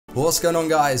What's going on,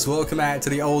 guys? Welcome back to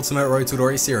the Ultimate Road to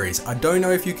Glory series. I don't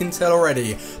know if you can tell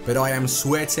already, but I am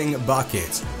sweating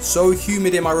buckets. So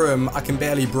humid in my room, I can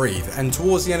barely breathe. And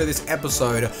towards the end of this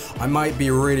episode, I might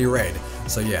be really red.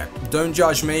 So yeah, don't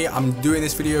judge me. I'm doing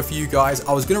this video for you guys.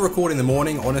 I was going to record in the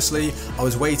morning, honestly. I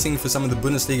was waiting for some of the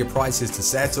Bundesliga prices to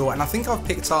settle, and I think I've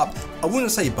picked up, I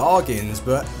wouldn't say bargains,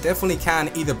 but definitely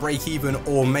can either break even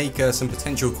or make some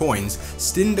potential coins.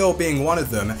 Stindl being one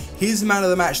of them. His man of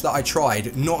the match that I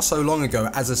tried not so long ago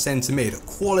as a centre mid,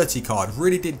 quality card,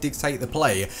 really did dictate the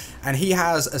play, and he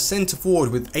has a centre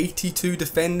forward with 82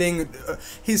 defending.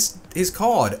 His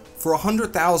card for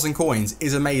 100,000 coins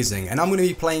is amazing, and I'm going to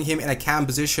be playing him in a cam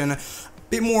position, a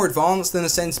bit more advanced than a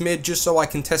centre mid, just so I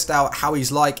can test out how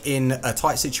he's like in a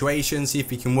tight situation, see if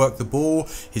he can work the ball.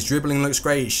 His dribbling looks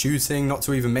great, shooting, not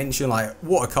to even mention, like,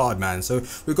 what a card, man. So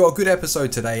we've got a good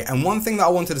episode today, and one thing that I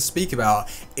wanted to speak about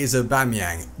is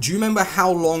Aubameyang. Do you remember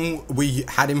how long we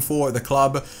had him for at the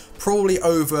club? Probably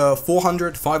over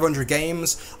 400, 500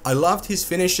 games. I loved his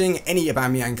finishing. Any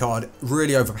Aubameyang card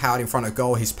really overpowered in front of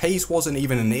goal. His pace wasn't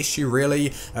even an issue, really.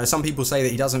 Some people say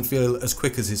that he doesn't feel as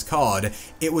quick as his card.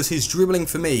 It was his dribbling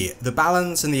for me. The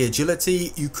balance and the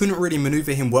agility, you couldn't really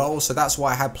maneuver him well, so that's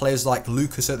why I had players like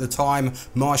Lucas at the time,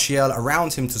 Martial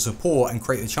around him to support and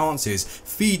create the chances.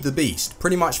 Feed the beast,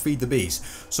 pretty much feed the beast.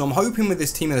 So I'm hoping with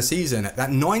this team of the season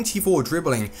that 94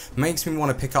 dribbling makes me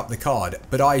want to pick up the card,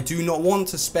 but I do not want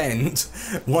to spend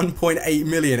 1.8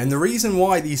 million, and the reason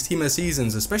why these team of the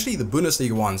seasons, especially the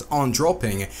Bundesliga ones, aren't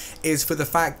dropping is for the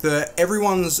fact that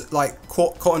everyone's like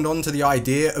cottoned on to the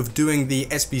idea of doing the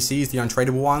SBCs, the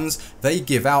untradeable ones. They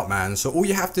give out, man. So all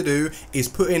you have to do is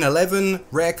put in 11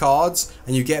 rare cards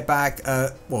and you get back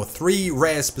well, 3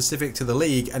 rares specific to the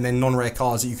league, and then non-rare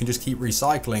cards that you can just keep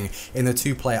recycling in the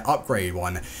 2-player upgrade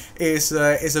one. It's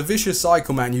a vicious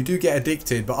cycle, man. You do get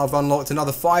addicted, but I've unlocked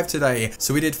another 5 today.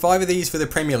 So we did 5 of these for the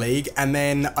Premier League, and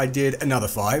then I did another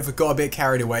 5. Got a bit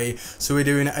carried away, so we're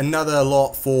doing another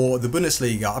lot for the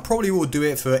Bundesliga. I probably will do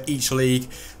it for each league,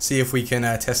 see if we can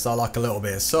test our luck a little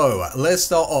bit. So let's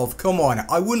start off. Come on,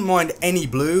 I wouldn't mind any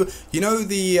blue. You know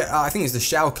the I think it's the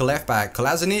Schalke left back,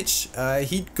 Kolasinac.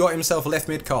 He got himself a left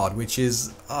mid card, which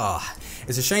is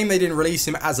it's a shame they didn't release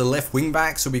him as a left wing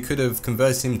back, so we could have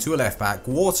converted him to a left back.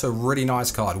 What a really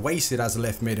nice card, wasted as a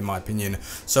left mid in my opinion.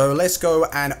 So let's go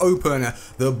and open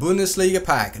the Bundesliga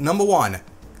pack. Number 1.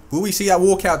 Will we see that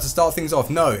walkout to start things off?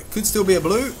 No. It could still be a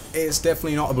blue. It's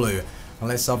definitely not a blue.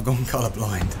 Unless I've gone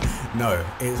colorblind. No,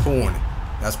 it's horn.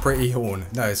 That's pretty horn.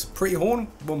 No, it's pretty horn?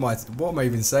 What am I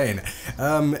even saying?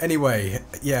 Anyway,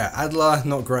 yeah, Adler,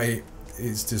 not great.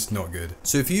 It's just not good.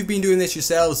 So if you've been doing this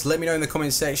yourselves, let me know in the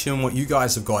comment section what you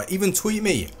guys have got. Even tweet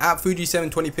me at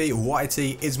Fuji720p or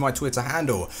YT is my Twitter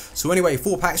handle. So anyway,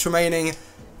 4 packs remaining.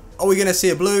 Are we going to see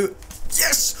a blue?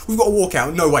 Yes! We've got a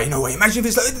walkout. No way, no way. Imagine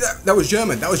if it's like, that was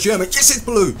German. That was German. Yes, it's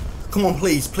blue. Come on,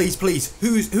 please, please, please.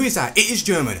 Who is that? It is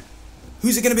German.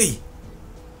 Who's it going to be?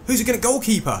 Who's it going to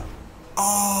goalkeeper?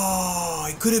 Oh,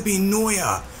 it could have been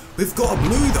Neuer. We've got a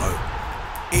blue though.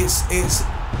 It's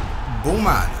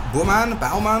Baumann.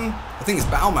 I think it's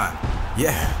Baumann.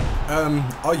 Yeah.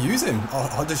 I'll use him.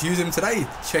 I'll just use him today.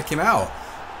 Check him out.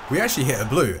 We actually hit a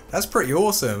blue. That's pretty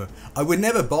awesome. I would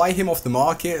never buy him off the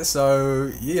market, so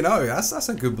you know that's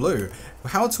a good blue.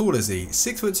 How tall is he?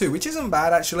 6'2", which isn't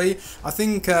bad actually. I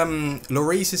think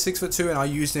Lloris is 6'2", and I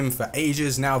used him for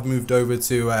ages. Now I've moved over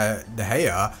to De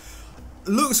Gea.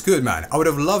 Looks good, man. I would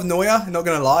have loved Neuer, not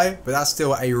gonna lie, but that's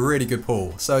still a really good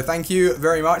pull. So thank you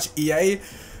very much, EA.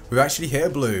 We've actually hit a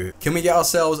blue. Can we get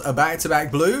ourselves a back-to-back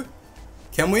blue?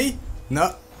 Can we?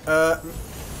 No.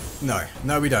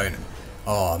 No, we don't.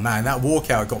 Oh man, that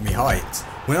walkout got me hyped.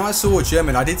 When I saw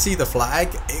German, I did see the flag.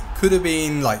 It could have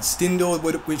been like Stindl,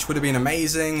 which would have been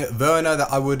amazing. Werner,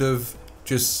 that I would have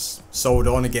just sold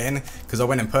on again because I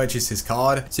went and purchased his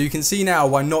card. So you can see now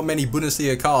why not many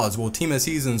Bundesliga cards or team of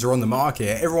seasons are on the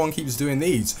market. Everyone keeps doing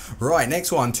these. Right,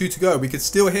 next one, 2 to go. We could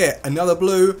still hit another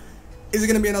blue. Is it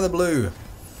going to be another blue?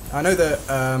 I know that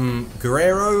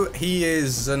Guerrero, he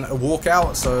is a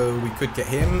walkout, so we could get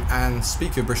him. And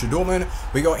speaking of Borussia Dortmund,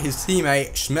 we got his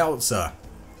teammate Schmelzer.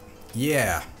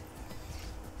 Yeah.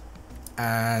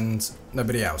 And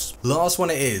nobody else. Last one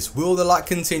it is. Will the luck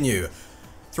continue?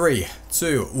 3,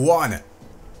 2, 1.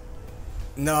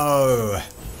 No.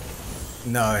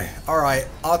 No. Alright,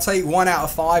 I'll take 1 out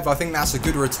of 5. I think that's a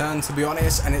good return, to be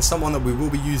honest, and it's someone that we will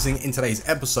be using in today's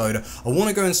episode. I want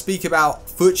to go and speak about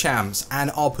FUT Champs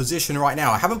and our position right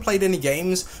now. I haven't played any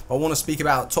games, but I want to speak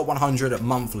about Top 100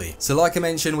 monthly. So like I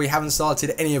mentioned, we haven't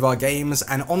started any of our games,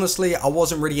 and honestly, I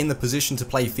wasn't really in the position to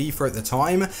play FIFA at the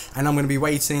time, and I'm going to be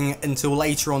waiting until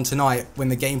later on tonight when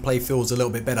the gameplay feels a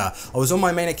little bit better. I was on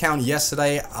my main account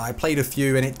yesterday, I played a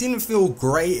few, and it didn't feel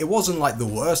great. It wasn't like the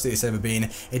worst it's ever been.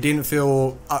 It didn't feel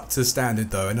up to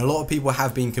standard though, and a lot of people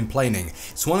have been complaining.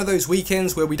 It's one of those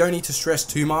weekends where we don't need to stress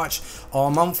too much. Our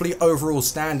monthly overall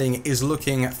standing is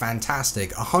looking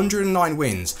fantastic, 109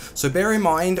 wins. So bear in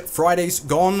mind, Friday's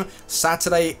gone,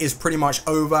 Saturday is pretty much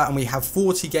over, and we have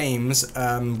 40 games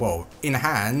well in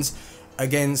hand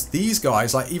against these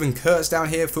guys, like even Kurt's down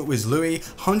here, FUT Louis,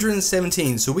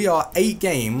 117. So we are 8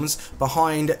 games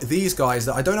behind these guys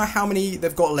that I don't know how many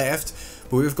they've got left,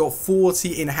 but we've got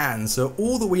 40 in hand. So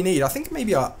all that we need, I think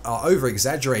maybe I over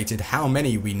exaggerated how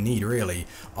many we need really.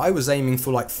 I was aiming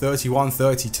for like 31,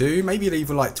 32, maybe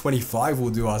even like 25 will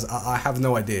do us. I have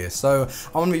no idea. So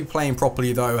I'm going to be playing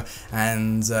properly though,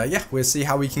 and yeah, we'll see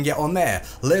how we can get on there.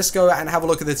 Let's go and have a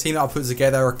look at the team that I put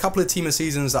together. A couple of team of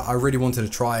seasons that I really wanted to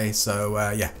try. So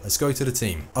yeah, let's go to the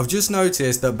team. I've just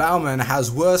noticed that Baumann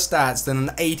has worse stats than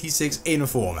an 86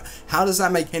 inform. How does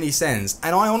that make any sense?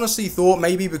 And I honestly thought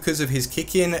maybe because of his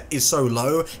kick-in is so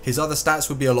low, his other stats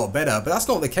would be a lot better, but that's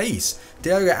not the case.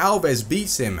 Diego Alves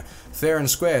beats him fair and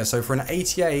square, so for an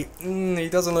 88, he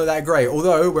doesn't look that great,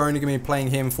 although we're only going to be playing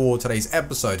him for today's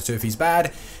episode, so if he's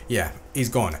bad, yeah, he's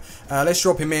gone. Let's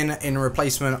drop him in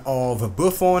replacement of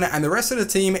Buffon, and the rest of the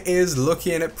team is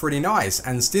looking pretty nice,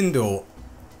 and Stindl,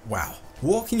 wow.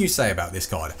 What can you say about this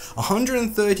card?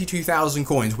 132,000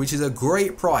 coins, which is a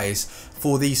great price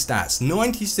for these stats.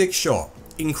 96 shot,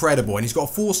 incredible, and he's got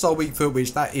a 4-star weak foot,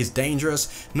 which that is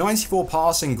dangerous. 94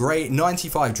 passing, great.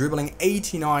 95 dribbling,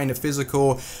 89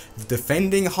 physical,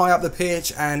 defending high up the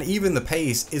pitch, and even the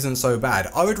pace isn't so bad.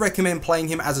 I would recommend playing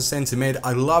him as a centre mid.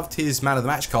 I loved his man of the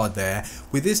match card there.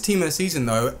 With this team of the season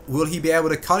though, will he be able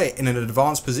to cut it in an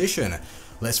advanced position?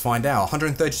 Let's find out.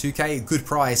 132k, good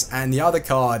price. And the other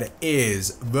card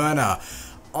is Werner.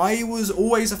 I was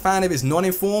always a fan of his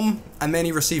non-inform, and then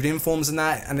he received informs and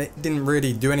that, and it didn't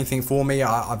really do anything for me.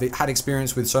 I've had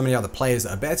experience with so many other players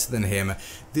that are better than him.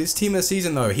 This team of the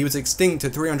season though, he was extinct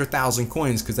at 300,000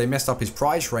 coins because they messed up his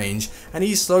price range, and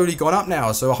he's slowly gone up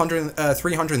now. So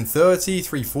 330,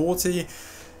 340.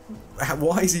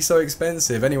 Why is he so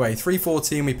expensive? Anyway,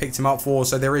 314 we picked him up for,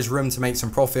 so there is room to make some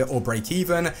profit or break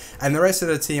even. And the rest of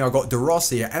the team, I got De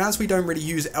Rossi, and as we don't really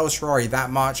use El Shaarawy that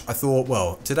much, I thought,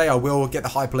 well, today I will get the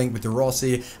hyperlink with De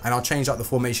Rossi, and I'll change up the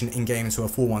formation in game to a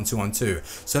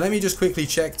 4-1-2-1-2. So let me just quickly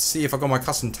check to see if I got my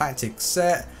custom tactics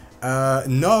set.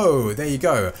 No, there you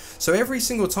go. So every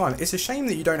single time, it's a shame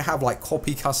that you don't have like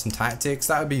copy custom tactics.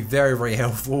 That would be very, very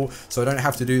helpful, so I don't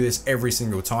have to do this every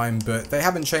single time, but they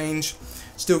haven't changed.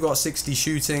 Still got 60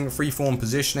 shooting, freeform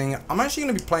positioning. I'm actually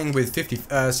going to be playing with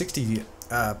 60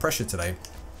 pressure today.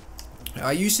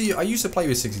 I used to play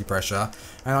with 60 pressure,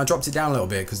 and I dropped it down a little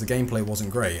bit because the gameplay wasn't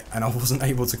great and I wasn't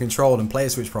able to control and player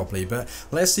switch properly. But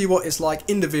let's see what it's like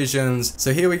in divisions.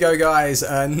 So here we go, guys.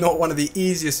 Not one of the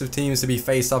easiest of teams to be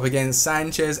faced up against.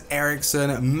 Sanchez,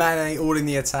 Eriksen, Mane all in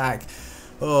the attack.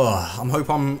 Oh, I hope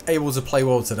I'm able to play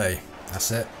well today.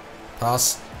 That's it.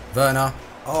 Pass. Werner.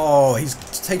 Oh, he's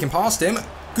taken past him.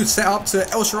 Good setup to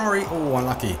El Shaarawy. Oh,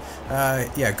 unlucky.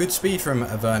 Yeah, good speed from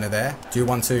Werner there. Do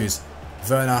 1-2s.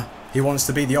 Werner. He wants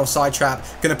to beat the offside trap.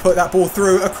 Going to put that ball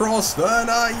through across.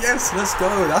 Werner, yes, let's go.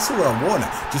 That's all I want.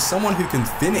 Just someone who can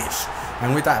finish.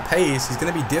 And with that pace, he's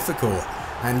going to be difficult.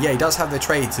 And yeah, he does have the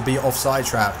trait to be offside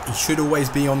trap. He should always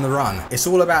be on the run. It's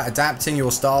all about adapting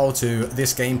your style to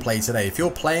this gameplay today. If you're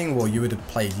playing well, you would have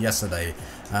played yesterday.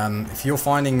 If you're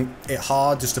finding it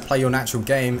hard just to play your natural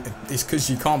game, it's because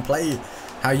you can't play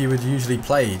how you would usually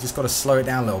play. You just got to slow it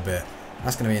down a little bit.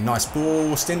 That's going to be a nice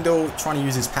ball. Stindl trying to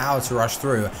use his power to rush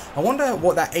through. I wonder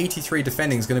what that 83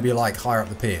 defending is going to be like higher up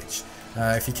the pitch.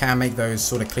 If he can make those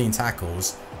sort of clean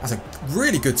tackles. That's a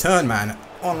really good turn, man.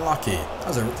 Unlucky. That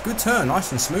was a good turn.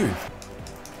 Nice and smooth.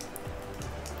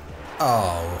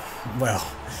 Oh, well.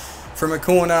 From a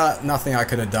corner, nothing I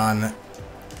could have done.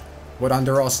 Well done,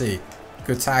 De Rossi.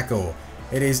 Good tackle.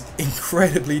 It is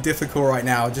incredibly difficult right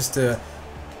now just to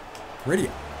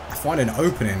really find an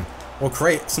opening. or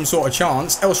create some sort of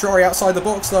chance. El Shaarawy outside the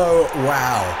box though.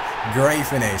 Wow. Great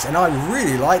finish. And I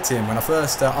really liked him when I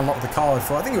first unlocked the card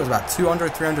for, I think it was about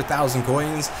 200, 300,000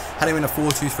 coins. Had him in a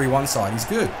 4-2-3-1 side. He's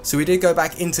good. So we did go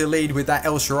back into lead with that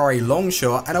El Shaarawy long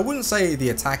shot. And I wouldn't say the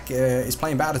attack is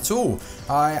playing bad at all.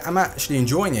 I am actually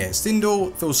enjoying it.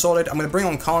 Stindl feels solid. I'm going to bring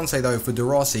on Kante though for De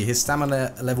Rossi. His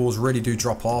stamina levels really do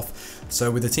drop off. So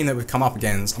with the team that we've come up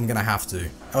against, I'm going to have to.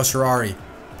 El Shaarawy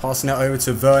passing it over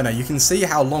to Werner. You can see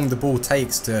how long the ball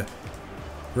takes to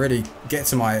really get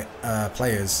to my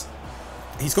players.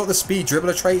 He's got the speed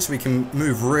dribbler trait, so he can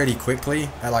move really quickly,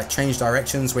 like change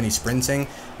directions when he's sprinting,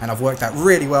 and I've worked that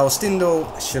really well.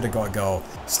 Stindl should have got a goal.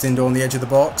 Stindl on the edge of the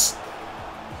box.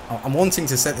 I'm wanting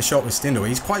to set the shot with Stindl.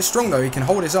 He's quite strong though, he can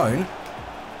hold his own,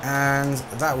 and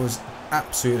that was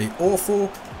absolutely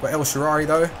awful. But El Shaarawy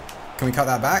though, can we cut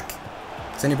that back?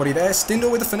 Is anybody there?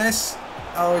 Stindl with a finesse.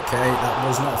 Okay, that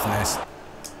was not a finesse.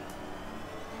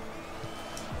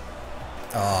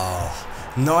 Oh,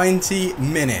 90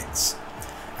 minutes.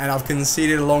 And I've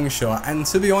conceded a long shot. And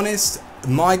to be honest,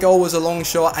 my goal was a long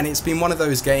shot, and it's been one of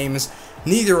those games.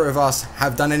 Neither of us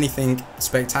have done anything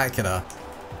spectacular.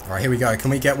 Alright, here we go. Can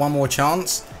we get one more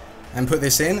chance and put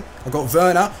this in? I've got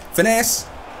Werner. Finesse.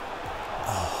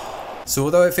 Oh. So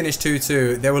although it finished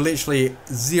 2-2, there were literally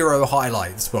 0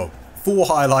 highlights. Well, 4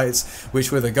 highlights,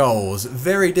 which were the goals.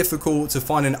 Very difficult to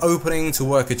find an opening to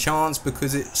work a chance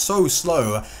because it's so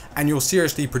slow and you're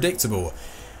seriously predictable.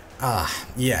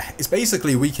 Yeah, it's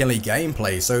basically weekend league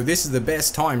gameplay, so this is the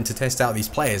best time to test out these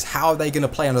players. How are they going to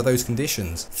play under those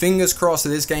conditions? Fingers crossed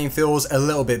that this game feels a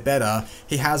little bit better.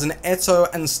 He has an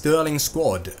Eto'o and Sterling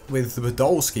squad with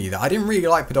Podolski. I didn't really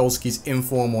like Podolski's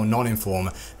inform or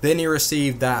non-inform. Then he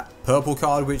received that purple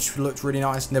card, which looked really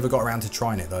nice. Never got around to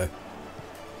trying it though.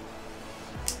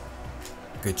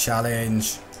 Good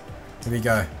challenge. Here we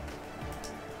go.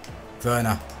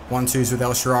 Werner. 1-2s with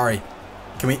El Shaarawy.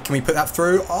 Can we put that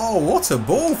through? Oh, what a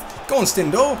ball. Go on,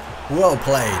 Stindl. Well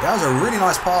played. That was a really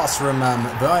nice pass from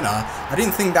Werner. I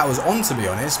didn't think that was on, to be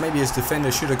honest. Maybe his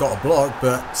defender should have got a block,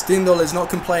 but Stindl is not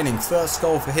complaining. First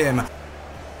goal for him.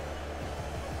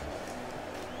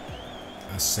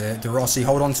 That's it. De Rossi,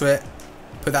 hold on to it.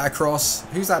 Put that across.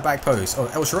 Who's that back post? Oh,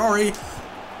 El Shaarawy.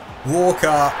 Walker.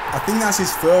 I think that's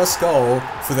his first goal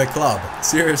for the club.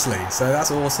 Seriously. So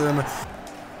that's awesome.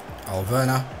 Oh,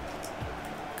 Werner.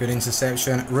 Good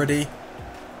interception. Ruddy.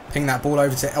 Ping that ball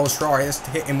over to El Shaarawy. Let's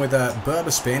hit him with a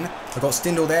Berber spin. I've got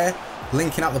Stindl there.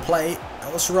 Linking up the play.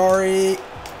 El Shaarawy.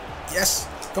 Yes.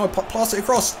 Go on, pass it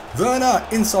across. Werner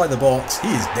inside the box. He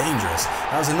is dangerous.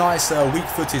 That was a nice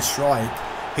weak-footed strike.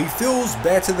 He feels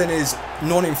better than his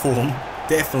non-inform.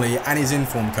 Definitely, and his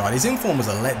inform card. His inform was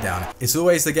a letdown. It's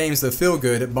always the games that feel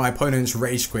good, my opponents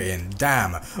rage quitting.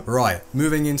 Damn. Right,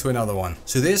 moving into another one.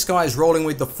 So this guy is rolling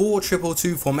with the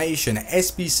 4-2-2 formation,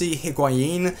 SBC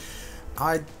Higuain.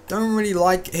 I don't really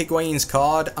like Higuain's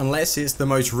card unless it's the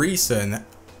most recent.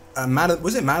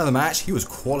 Was it man of the match? He was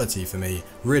quality for me.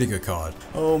 Really good card.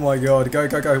 Oh my god, go,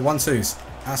 go, go. 1-2s.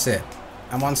 That's it.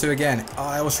 And 1-2 again.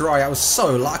 Oh, El Shaarawy, I was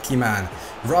so lucky, man.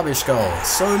 Rubbish goal.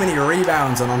 So many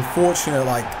rebounds and unfortunate,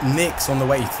 like, nicks on the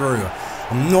way through.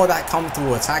 I'm not that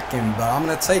comfortable attacking, but I'm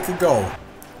going to take a goal.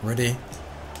 Ready.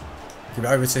 Give it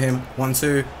over to him.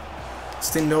 1-2.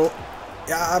 Stindl.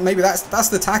 Yeah, maybe that's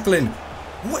the tackling.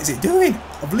 What is it doing?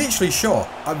 I've literally shot.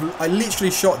 I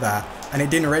literally shot that, and it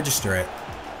didn't register it.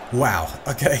 Wow.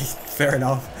 Okay, fair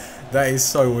enough. That is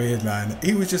so weird, man.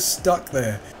 He was just stuck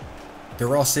there. De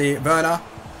Rossi, Werner,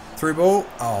 through ball.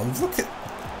 Oh, look at...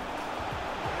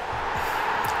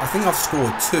 I think I've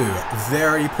scored 2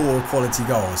 very poor quality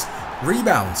goals.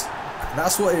 Rebounds.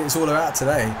 That's what it's all about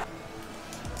today.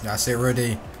 That's it,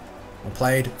 Ruddy. Well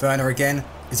played. Werner again.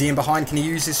 Is he in behind? Can he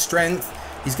use his strength?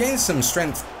 He's getting some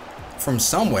strength from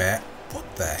somewhere.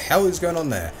 What the hell is going on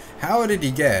there? How did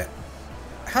he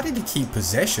keep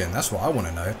possession? That's what I want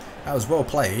to know. That was well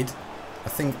played. I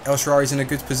think El Shaarawy's in a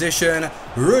good position.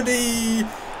 Ruddy!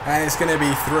 And it's going to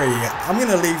be 3. I'm going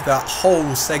to leave that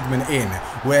whole segment in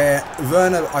where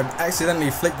Werner, I accidentally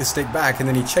flicked the stick back and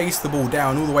then he chased the ball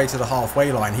down all the way to the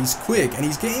halfway line. He's quick and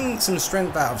he's getting some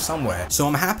strength out of somewhere. So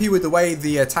I'm happy with the way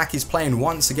the attack is playing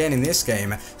once again in this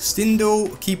game.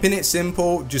 Stindl keeping it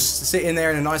simple, just sitting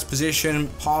there in a nice position,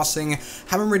 passing.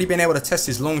 Haven't really been able to test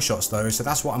his long shots though, so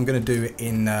that's what I'm going to do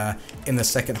in the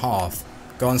second half.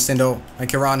 Go on, Stindl,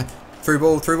 make a run. Through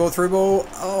ball, through ball, through ball.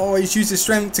 Oh, he's used his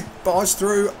strength to barge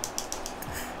through.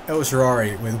 El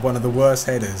Shaarawy with one of the worst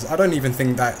headers. I don't even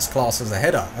think that's classed as a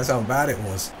header. That's how bad it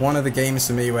was. One of the games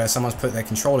for me where someone's put their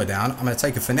controller down. I'm going to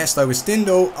take a finesse though with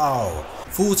Stindl. Oh.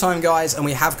 Full time, guys, and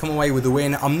we have come away with the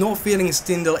win. I'm not feeling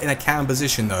Stindl in a cam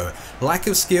position though. Lack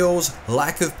of skills,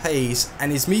 lack of pace,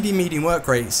 and his medium work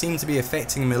rate seem to be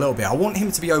affecting him a little bit. I want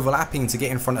him to be overlapping to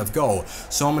get in front of goal.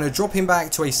 So I'm going to drop him back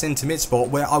to a centre mid spot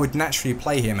where I would naturally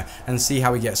play him and see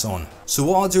how he gets on. So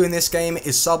what I'll do in this game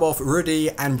is sub off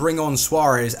Rudy and bring on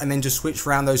Suarez and then just switch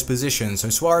around those positions. So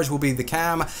Suarez will be the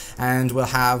cam and we'll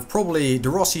have probably De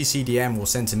Rossi CDM or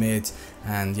centre mid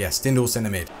and yeah, Stindl centre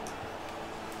mid.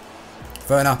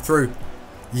 Werner through.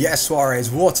 Yes,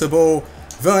 Suarez. What a ball.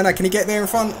 Werner, can he get there in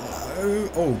front? No.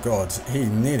 Oh, God. He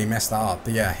nearly messed that up.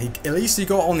 But yeah, at least he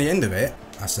got on the end of it.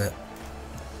 That's it.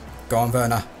 Go on,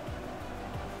 Werner.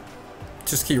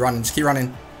 Just keep running. Just keep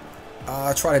running.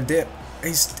 Try to dip.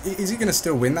 Is he going to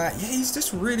still win that? Yeah, he's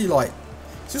just really like...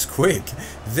 just quick.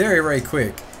 Very, very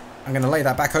quick. I'm going to lay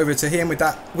that back over to him with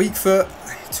that weak foot.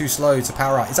 Too slow to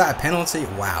power up. Is that a penalty?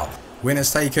 Wow.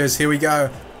 Winners takers. Here we go.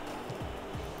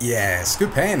 Yes,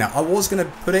 good pen. I was going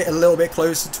to put it a little bit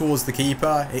closer towards the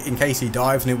keeper in case he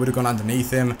dived and it would have gone underneath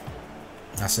him.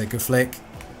 That's a good flick.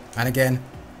 And again.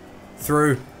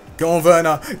 Through. Go on,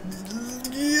 Werner.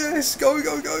 Yes, go,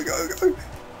 go, go, go, go.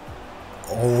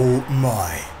 Oh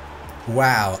my.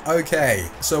 Wow. Okay,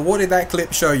 so what did that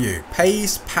clip show you?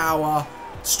 Pace, power,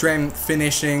 strength,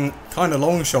 finishing, kind of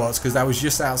long shots because that was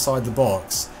just outside the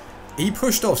box. He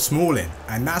pushed off Smalling,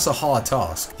 and that's a hard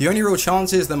task. The only real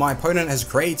chances that my opponent has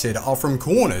created are from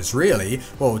corners, really.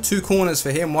 Well, 2 corners for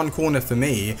him, 1 corner for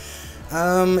me.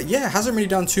 Yeah, hasn't really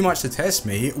done too much to test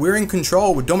me. We're in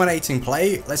control, we're dominating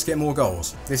play. Let's get more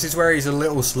goals. This is where he's a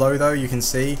little slow though, you can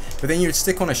see. But then you'd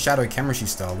stick on a shadow chemistry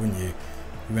style, wouldn't you?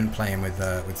 You wouldn't play him with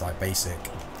like basic.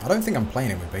 I don't think I'm playing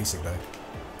him with basic though.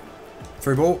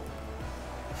 Through ball.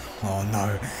 Oh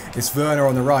no, it's Werner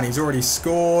on the run. He's already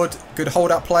scored. Good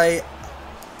hold up play.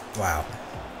 Wow.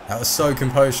 That was so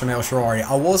composed from El Shaarawy.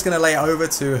 I was going to lay it over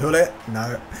to Hullet.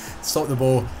 No. Stop the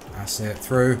ball. That's it.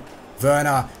 Through.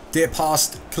 Werner. Dip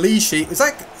past Clichy. Is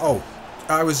that... oh.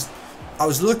 I was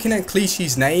looking at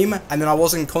Clichy's name and then I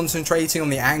wasn't concentrating on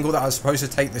the angle that I was supposed to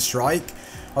take the strike.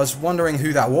 I was wondering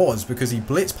who that was because he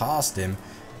blitzed past him.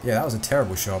 Yeah, that was a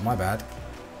terrible shot. My bad.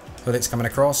 Hullet's coming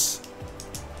across.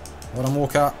 Well done,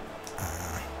 Walker.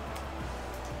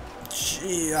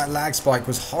 Gee, that lag spike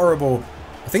was horrible.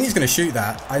 I think he's going to shoot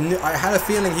that. I had a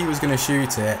feeling he was going to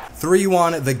shoot it.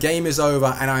 3-1, the game is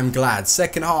over, and I'm glad.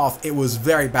 Second half, it was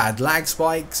very bad. Lag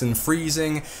spikes and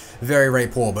freezing, very, very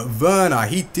poor. But Werner,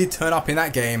 he did turn up in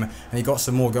that game, and he got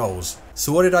some more goals.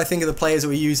 So what did I think of the players that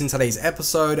we used in today's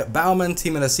episode? Baumann,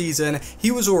 team of the season, he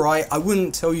was alright. I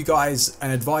wouldn't tell you guys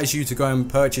and advise you to go and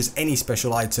purchase any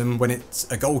special item when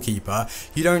it's a goalkeeper.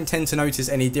 You don't tend to notice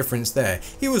any difference there.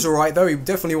 He was alright though, he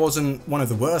definitely wasn't one of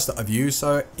the worst that I've used,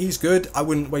 so he's good. I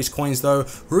wouldn't waste coins though.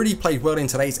 Really played well in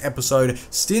today's episode.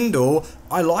 Stindl,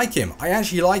 I like him. I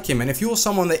actually like him, and if you're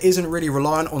someone that isn't really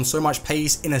reliant on so much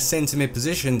pace in a centre mid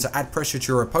position to add pressure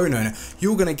to your opponent,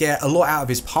 you're going to get a lot out of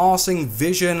his passing,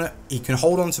 vision. He can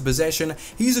hold on to possession.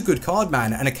 He's a good card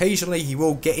man, and occasionally he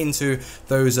will get into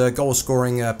those goal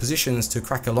scoring positions to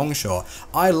crack a long shot.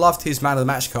 I loved his man of the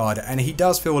match card, and he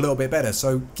does feel a little bit better,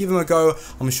 so give him a go.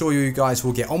 I'm sure you guys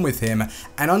will get on with him.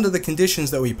 And under the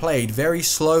conditions that we played, very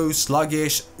slow,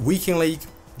 sluggish, week in league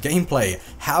gameplay,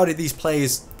 how did these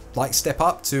players like step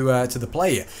up to the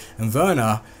plate? And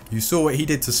Werner, you saw what he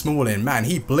did to Smalling. Man,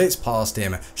 he blitzed past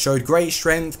him, showed great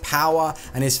strength, power,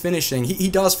 and his finishing. He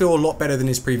does feel a lot better than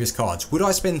his previous cards. Would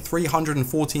I spend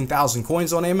 314,000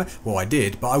 coins on him? Well, I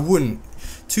did, but I wouldn't.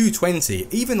 220,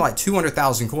 even like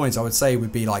 200,000 coins I would say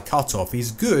would be like cut off.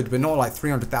 He's good, but not like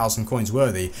 300,000 coins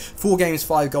worthy. 4 games,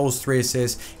 5 goals, 3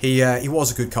 assists. He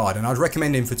was a good card, and I'd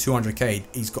recommend him for 200k.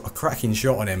 He's got a cracking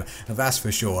shot on him, that's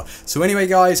for sure. So anyway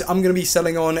guys, I'm going to be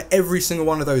selling on every single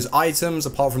one of those items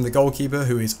apart from the goalkeeper,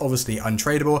 who is obviously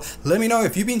untradeable. Let me know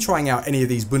if you've been trying out any of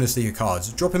these Bundesliga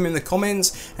cards. Drop them in the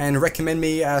comments and recommend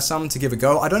me some to give a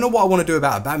go. I don't know what I want to do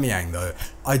about Aubameyang though.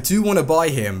 I do want to buy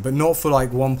him, but not for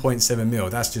like 1.7 mil.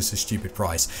 That's just a stupid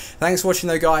price. Thanks for watching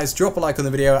though guys. Drop a like on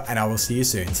the video and I will see you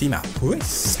soon. Team out.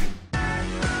 Peace.